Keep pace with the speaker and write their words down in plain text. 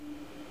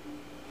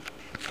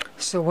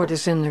So what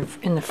is in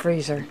the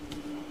freezer?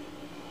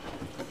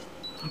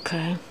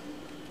 Okay.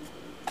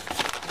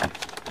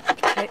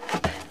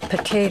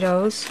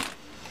 Potatoes.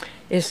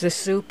 Is the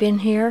soup in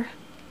here?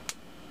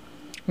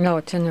 No,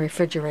 it's in the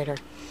refrigerator.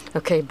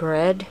 Okay,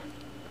 bread,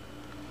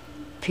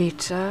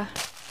 pizza,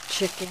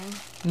 chicken,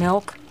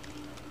 milk,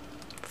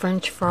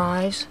 French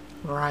fries,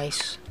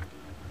 rice,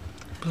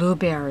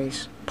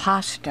 blueberries,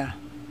 pasta,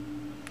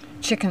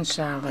 chicken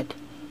salad,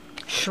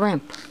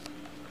 shrimp.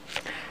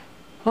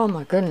 Oh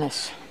my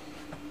goodness.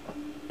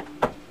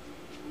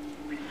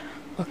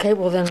 Okay,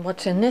 well then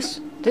what's in this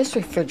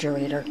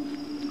refrigerator?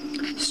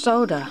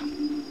 Soda,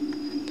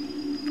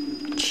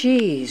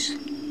 cheese,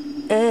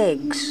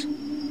 eggs,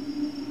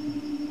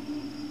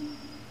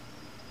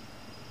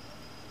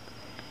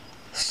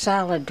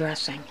 salad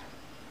dressing.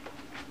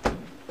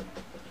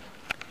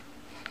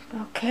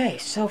 Okay,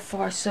 so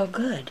far so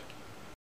good.